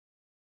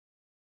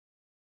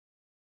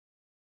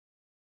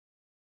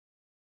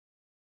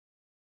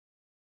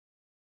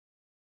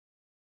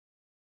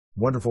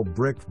Wonderful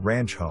brick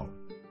ranch home.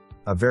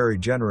 A very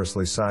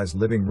generously sized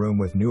living room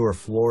with newer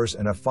floors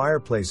and a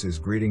fireplace is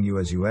greeting you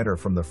as you enter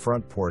from the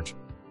front porch.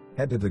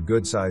 Head to the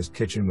good-sized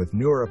kitchen with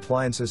newer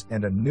appliances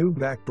and a new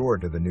back door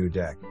to the new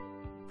deck.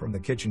 From the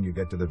kitchen you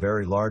get to the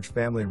very large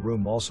family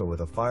room, also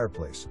with a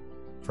fireplace.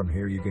 From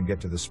here you can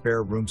get to the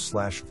spare room /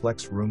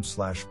 flex room /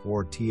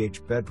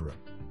 4th bedroom,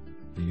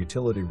 the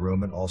utility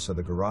room, and also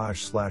the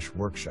garage /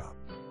 workshop.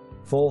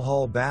 Full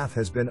hall bath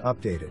has been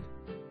updated.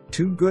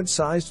 2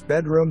 good-sized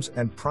bedrooms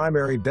and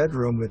primary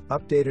bedroom with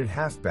updated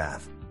half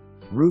bath.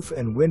 Roof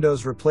and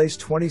windows replaced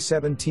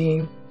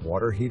 2017,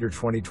 water heater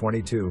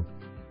 2022.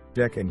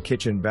 Deck and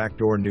kitchen back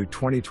door new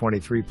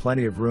 2023.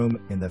 Plenty of room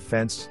in the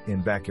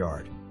fenced-in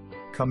backyard.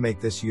 Come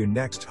make this your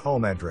next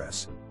home.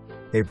 Address: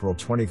 April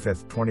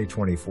 25,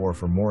 2024.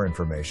 For more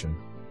information,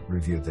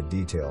 review the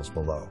details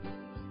below.